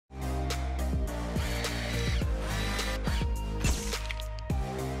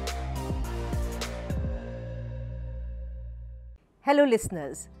Hello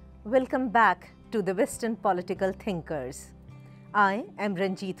listeners, welcome back to the Western Political Thinkers. I am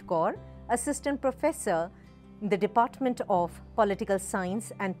Ranjit Kaur, Assistant Professor in the Department of Political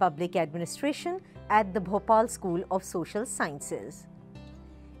Science and Public Administration at the Bhopal School of Social Sciences.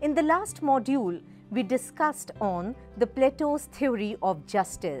 In the last module, we discussed on the Plato's theory of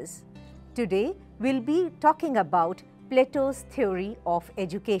justice. Today, we'll be talking about Plato's theory of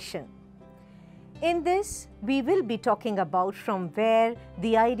education. In this, we will be talking about from where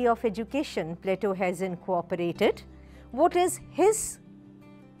the idea of education Plato has incorporated, what is his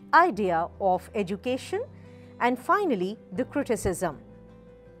idea of education, and finally, the criticism.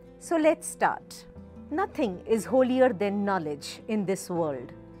 So let's start. Nothing is holier than knowledge in this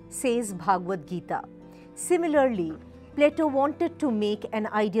world, says Bhagavad Gita. Similarly, Plato wanted to make an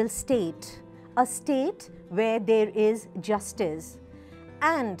ideal state, a state where there is justice.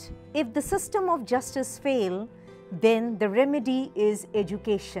 And if the system of justice fail, then the remedy is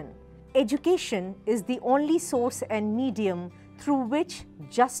education. Education is the only source and medium through which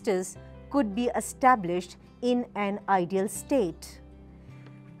justice could be established in an ideal state.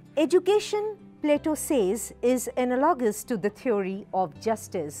 Education, Plato says, is analogous to the theory of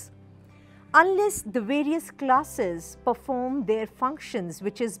justice. Unless the various classes perform their functions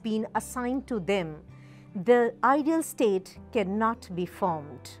which has been assigned to them, the ideal state cannot be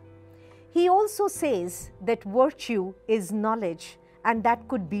formed. He also says that virtue is knowledge and that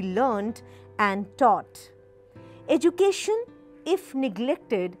could be learned and taught. Education, if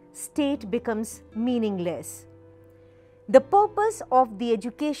neglected, state becomes meaningless. The purpose of the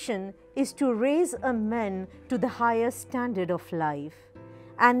education is to raise a man to the higher standard of life.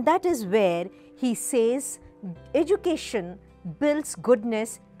 And that is where he says education builds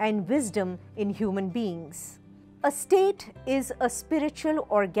goodness and wisdom in human beings. A state is a spiritual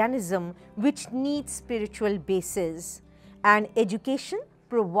organism which needs spiritual basis, and education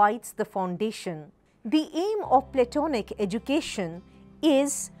provides the foundation. The aim of Platonic education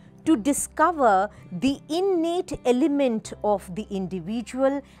is to discover the innate element of the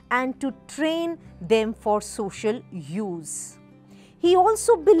individual and to train them for social use. He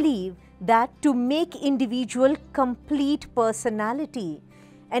also believed that to make individual complete personality,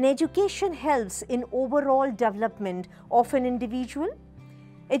 an education helps in overall development of an individual.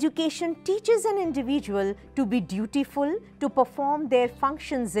 Education teaches an individual to be dutiful, to perform their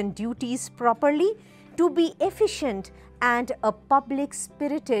functions and duties properly, to be efficient and a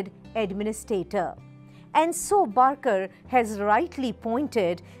public-spirited administrator. And so Barker has rightly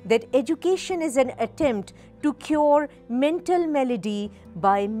pointed that education is an attempt to cure mental malady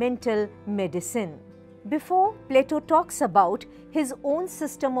by mental medicine. Before Plato talks about his own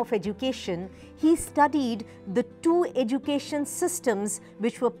system of education, he studied the two education systems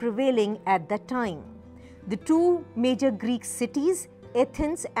which were prevailing at that time. The two major Greek cities,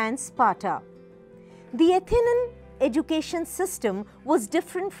 Athens and Sparta. The Athenian education system was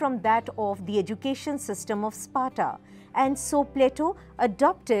different from that of the education system of Sparta, and so Plato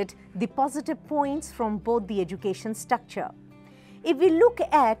adopted the positive points from both the education structure. If we look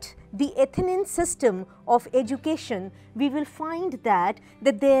at the Athenian system of education, we will find that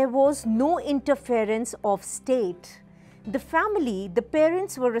there was no interference of state. The family, the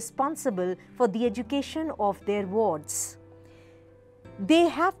parents were responsible for the education of their wards. They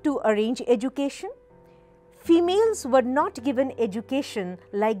have to arrange education. Females were not given education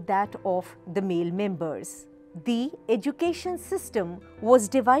like that of the male members. The education system was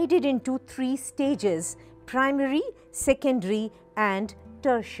divided into three stages: primary, secondary and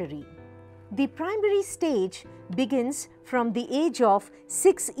tertiary. The primary stage begins from the age of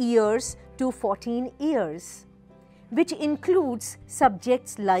 6 years to 14 years, which includes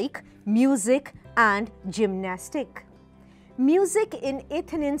subjects like music and gymnastic. Music in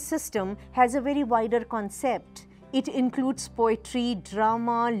Athenian system has a very wider concept. It includes poetry,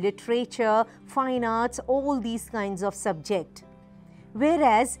 drama, literature, fine arts, all these kinds of subjects.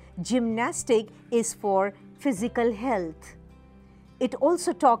 Whereas gymnastic is for physical health. It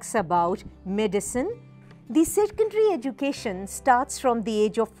also talks about medicine. The secondary education starts from the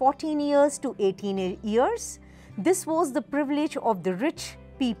age of 14 years to 18 years. This was the privilege of the rich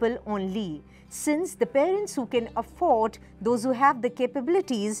people only, since the parents who can afford, those who have the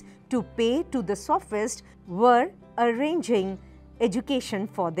capabilities to pay to the sophist, were arranging education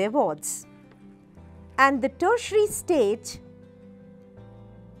for their wards. And the tertiary stage,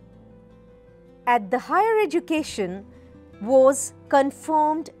 at the higher education, was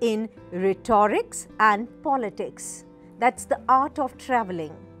confirmed in rhetorics and politics. That's the art of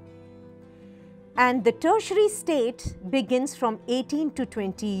traveling. And the tertiary state begins from 18 to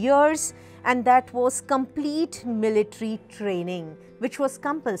 20 years and that was complete military training, which was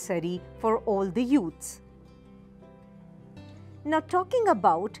compulsory for all the youths. Now, talking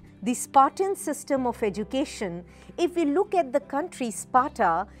about the Spartan system of education, if we look at the country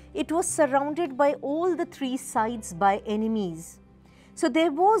Sparta, it was surrounded by all the three sides by enemies. So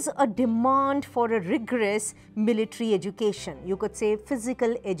there was a demand for a rigorous military education, you could say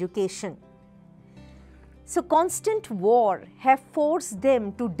physical education. So constant war have forced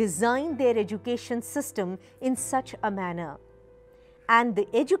them to design their education system in such a manner. And the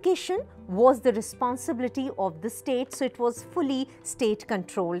education was the responsibility of the state, so it was fully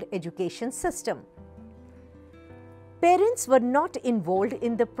state-controlled education system. Parents were not involved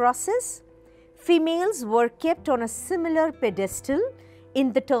in the process. Females were kept on a similar pedestal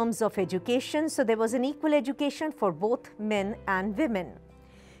in the terms of education, so there was an equal education for both men and women.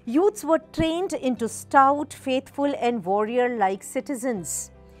 Youths were trained into stout, faithful and warrior-like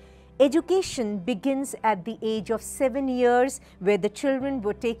citizens. Education begins at the age of 7 years, where the children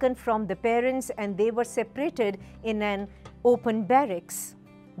were taken from the parents and they were separated in an open barracks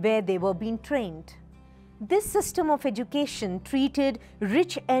where they were being trained. This system of education treated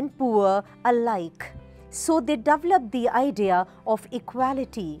rich and poor alike, so they developed the idea of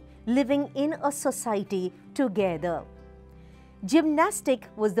equality, living in a society together. Gymnastic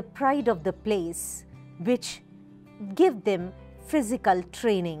was the pride of the place, which gave them physical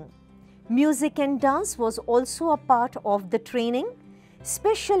training. Music and dance was also a part of the training.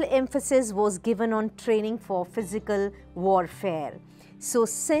 Special emphasis was given on training for physical warfare. So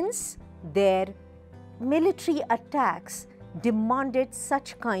since their military attacks demanded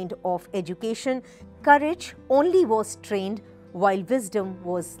such kind of education, courage only was trained while wisdom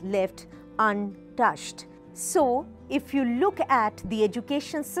was left untouched. So, if you look at the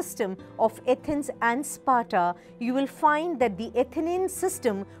education system of Athens and Sparta, you will find that the Athenian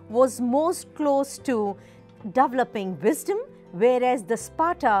system was most close to developing wisdom, whereas the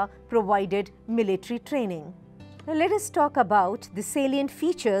Sparta provided military training. Now, let us talk about the salient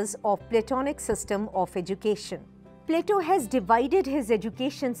features of Platonic system of education. Plato has divided his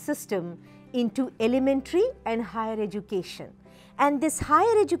education system into elementary and higher education. And this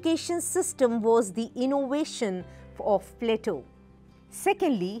higher education system was the innovation of Plato.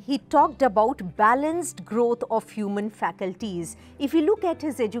 Secondly, he talked about balanced growth of human faculties. If you look at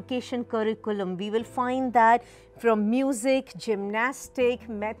his education curriculum, we will find that from music, gymnastic,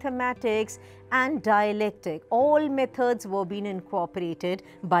 mathematics and dialectic, all methods were being incorporated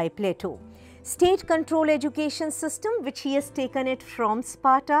by Plato. State control education system, which he has taken it from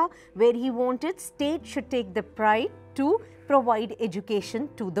Sparta, where he wanted state should take the pride to provide education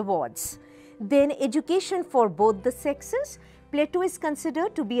to the wards. Then education for both the sexes. Plato is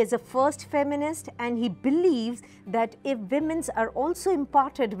considered to be as a first feminist, and he believes that if women are also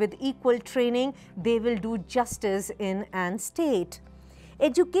imparted with equal training, they will do justice in an state.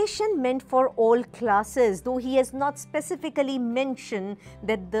 Education meant for all classes, though he has not specifically mentioned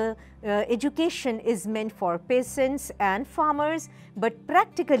that the education is meant for peasants and farmers, but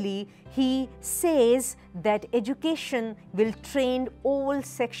practically he says that education will train all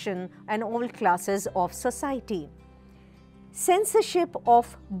sections and all classes of society. Censorship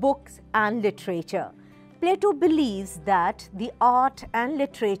of books and literature. Plato believes that the art and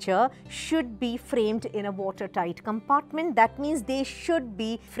literature should be framed in a watertight compartment. That means they should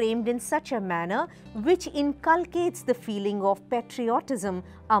be framed in such a manner which inculcates the feeling of patriotism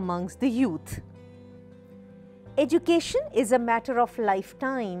amongst the youth. Education is a matter of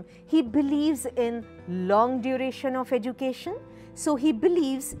lifetime. He believes in long duration of education. So he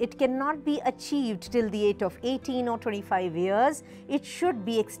believes it cannot be achieved till the age of 18 or 25 years. It should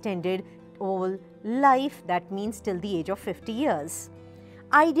be extended all life, that means till the age of 50 years.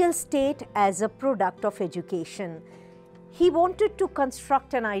 Ideal state as a product of education. He wanted to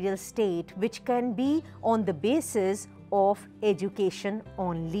construct an ideal state which can be on the basis of education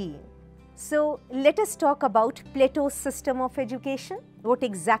only. So let us talk about Plato's system of education, what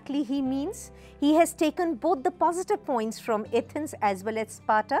exactly he means. He has taken both the positive points from Athens as well as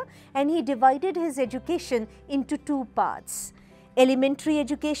Sparta, and he divided his education into two parts: elementary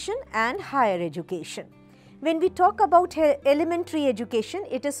education and higher education. When we talk about elementary education,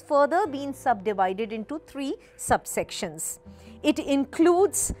 it is further being subdivided into three subsections. It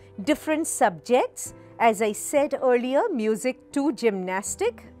includes different subjects, as I said earlier, music to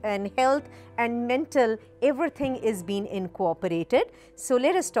gymnastic, and health and mental, everything is being incorporated. So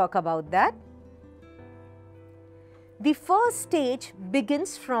let us talk about that. The first stage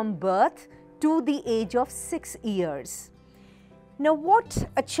begins from birth to the age of 6 years. Now, what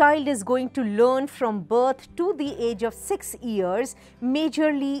a child is going to learn from birth to the age of 6 years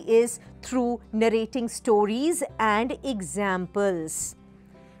majorly is through narrating stories and examples.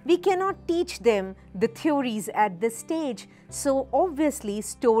 We cannot teach them the theories at this stage. So, obviously,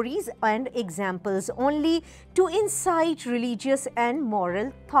 stories and examples only to incite religious and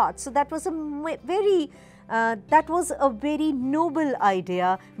moral thoughts. So, that was a very noble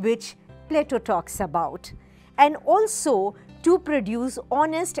idea which Plato talks about, and also to produce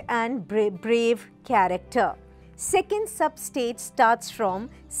honest and brave character. Second substage starts from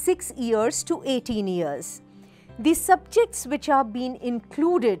 6 years to 18 years. The subjects which are being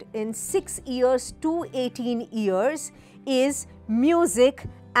included in 6 years to 18 years is music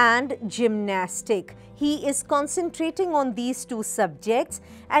and gymnastic. He is concentrating on these two subjects,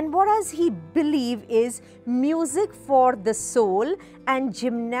 and what does he believe is music for the soul and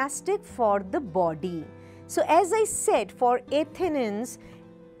gymnastic for the body. So, as I said, for Athenians,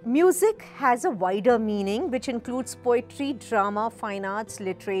 music has a wider meaning which includes poetry, drama, fine arts,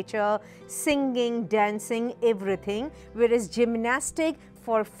 literature, singing, dancing, everything, whereas gymnastic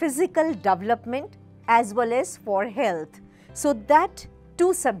for physical development as well as for health. So, that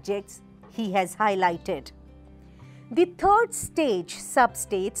two subjects he has highlighted. The third stage,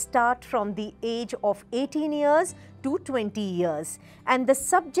 substage, start from the age of 18 years to 20 years, and the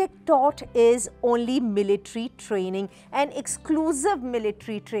subject taught is only military training, an exclusive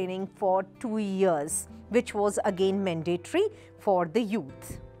military training for 2 years, which was again mandatory for the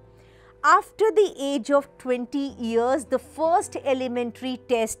youth. After the age of 20 years, the first elementary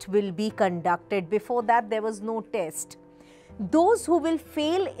test will be conducted. Before that, there was no test. Those who will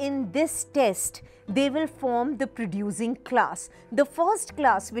fail in this test, they will form the producing class. The first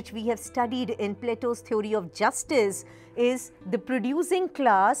class which we have studied in Plato's theory of justice is the producing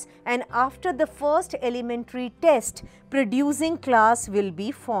class, and after the first elementary test, producing class will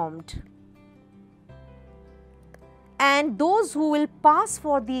be formed. And those who will pass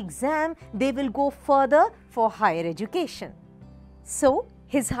for the exam, they will go further for higher education. So,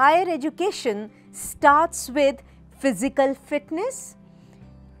 his higher education starts with physical fitness.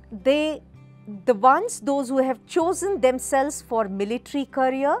 Those who have chosen themselves for military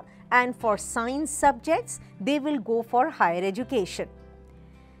career and for science subjects, they will go for higher education.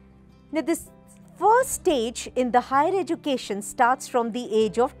 Now, this first stage in the higher education starts from the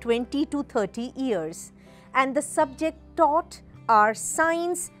age of 20 to 30 years, and the subject taught are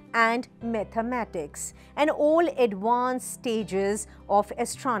science and mathematics and all advanced stages of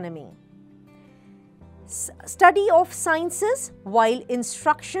astronomy. Study of sciences while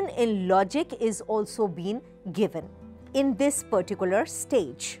instruction in logic is also being given in this particular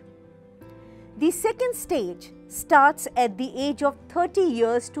stage. The second stage starts at the age of 30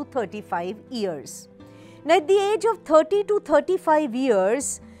 years to 35 years. Now, at the age of 30 to 35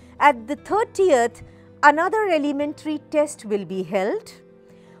 years, at the 30th, another elementary test will be held.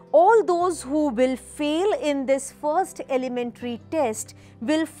 All those who will fail in this first elementary test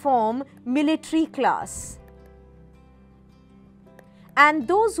will form military class, and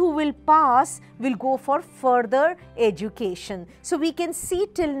those who will pass will go for further education. So, we can see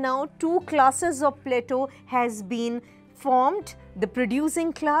till now two classes of Plato has been formed, the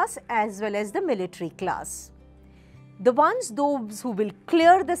producing class as well as the military class. Those who will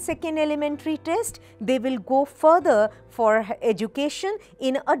clear the second elementary test, they will go further for education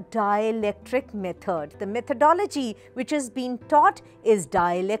in a dialectic method. The methodology which is being taught is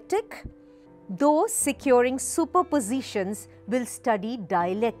dialectic. Those securing superpositions will study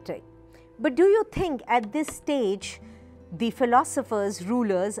dialectic. But do you think at this stage the philosophers,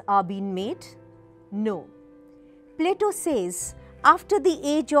 rulers are being made? No. Plato says after the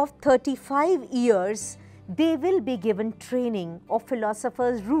age of 35 years, they will be given training of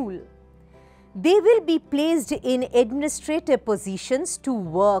philosophers' rule. They will be placed in administrative positions to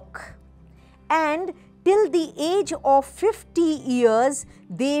work, and till the age of 50 years,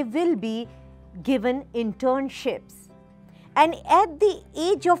 they will be given internships. And at the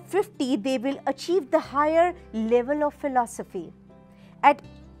age of 50, they will achieve the higher level of philosophy.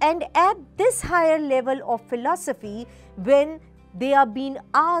 And at this higher level of philosophy, when they are being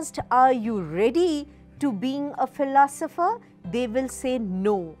asked, are you ready to being a philosopher? They will say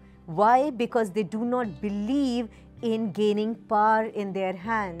no. Why? Because they do not believe in gaining power in their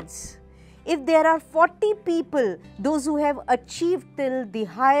hands. If there are 40 people, those who have achieved till the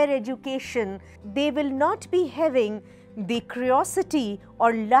higher education, they will not be having the curiosity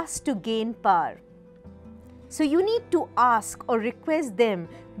or lust to gain power. So, you need to ask or request them,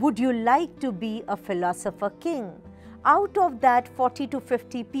 would you like to be a philosopher king? out of that 40 to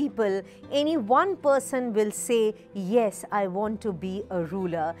 50 people, any one person will say, yes, I want to be a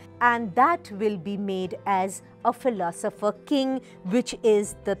ruler, and that will be made as a philosopher king, which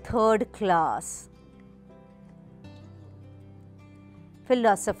is the third class.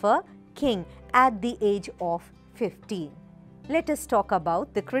 Philosopher king at the age of 15. Let us talk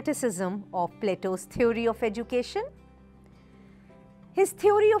about the criticism of Plato's theory of education. His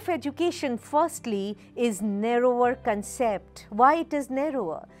theory of education, firstly, is narrower concept. Why it is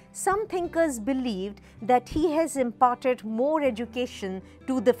narrower? Some thinkers believed that he has imparted more education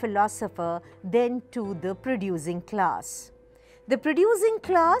to the philosopher than to the producing class. The producing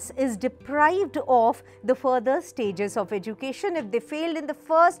class is deprived of the further stages of education. If they failed in the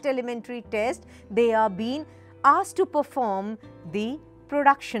first elementary test, they are being asked to perform the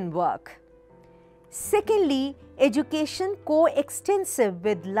production work. Secondly, education coextensive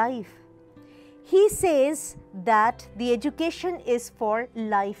with life. He says that the education is for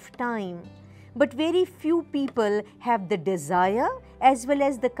lifetime, but very few people have the desire as well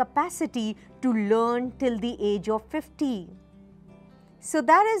as the capacity to learn till the age of 50. So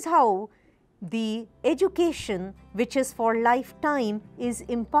that is how the education which is for lifetime is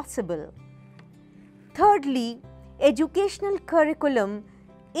impossible. Thirdly, educational curriculum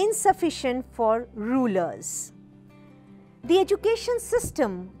insufficient for rulers. The education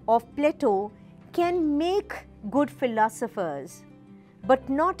system of Plato can make good philosophers, but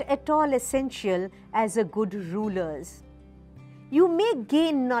not at all essential as a good rulers. You may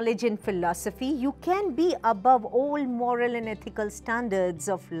gain knowledge in philosophy, you can be above all moral and ethical standards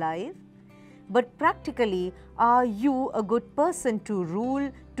of life, but practically, are you a good person to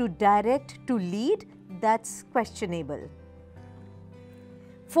rule, to direct, to lead? That's questionable.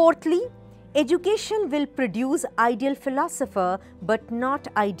 Fourthly, education will produce ideal philosopher but not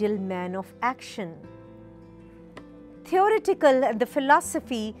ideal man of action. Theoretical and the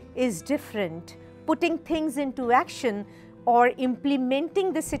philosophy is different. Putting things into action or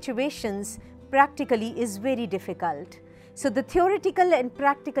implementing the situations practically is very difficult. So the theoretical and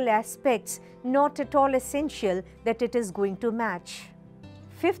practical aspects not at all essential that it is going to match.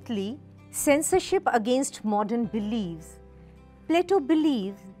 Fifthly, censorship against modern beliefs. Plato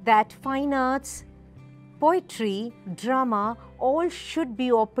believed that fine arts, poetry, drama, all should be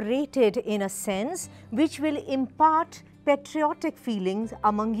operated in a sense which will impart patriotic feelings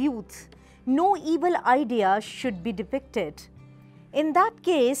among youth. No evil idea should be depicted. In that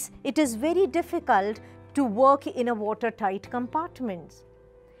case, it is very difficult to work in a watertight compartment.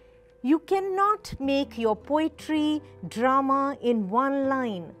 You cannot make your poetry, drama in one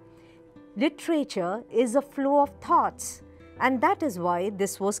line. Literature is a flow of thoughts, and that is why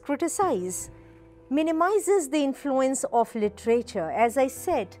this was criticized. Minimizes the influence of literature. As I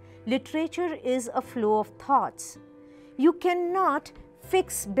said, literature is a flow of thoughts. You cannot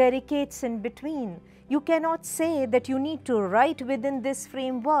fix barricades in between. You cannot say that you need to write within this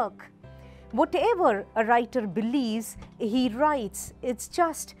framework. Whatever a writer believes, he writes. It's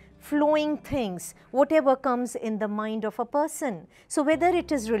just flowing things, whatever comes in the mind of a person. So whether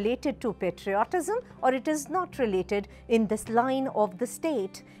it is related to patriotism or it is not related in this line of the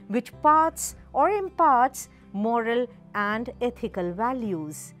state, which parts or imparts moral and ethical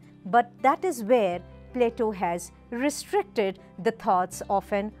values. But that is where Plato has restricted the thoughts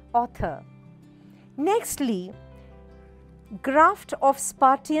of an author. Nextly, graft of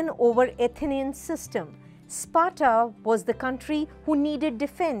Spartan over Athenian system. Sparta was the country who needed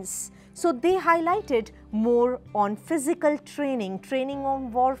defense, so they highlighted more on physical training, training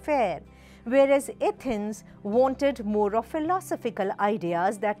on warfare, whereas Athens wanted more of philosophical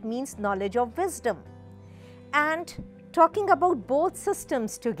ideas, that means knowledge of wisdom. And talking about both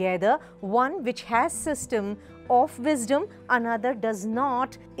systems together, one which has system of wisdom, another does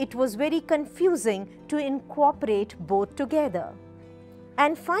not, it was very confusing to incorporate both together.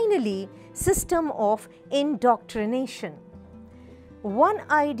 And finally, system of indoctrination. One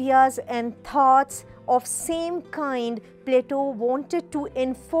ideas and thoughts of same kind Plato wanted to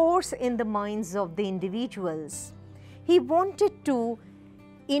enforce in the minds of the individuals. He wanted to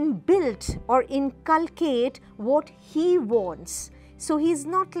inbuilt or inculcate what he wants. So he is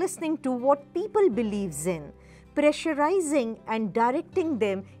not listening to what people believes in. Pressurizing and directing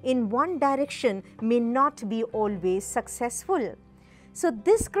them in one direction may not be always successful. So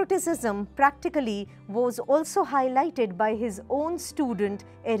this criticism practically was also highlighted by his own student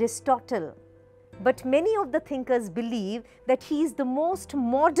Aristotle. But many of the thinkers believe that he is the most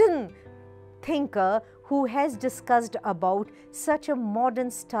modern thinker who has discussed about such a modern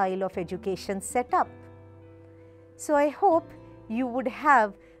style of education setup. So I hope you would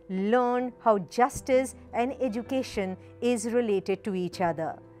have learn how justice and education is related to each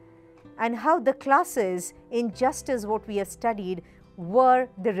other, and how the classes in justice what we have studied were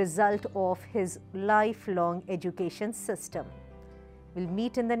the result of his lifelong education system. We'll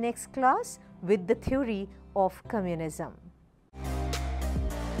meet in the next class with the theory of communism.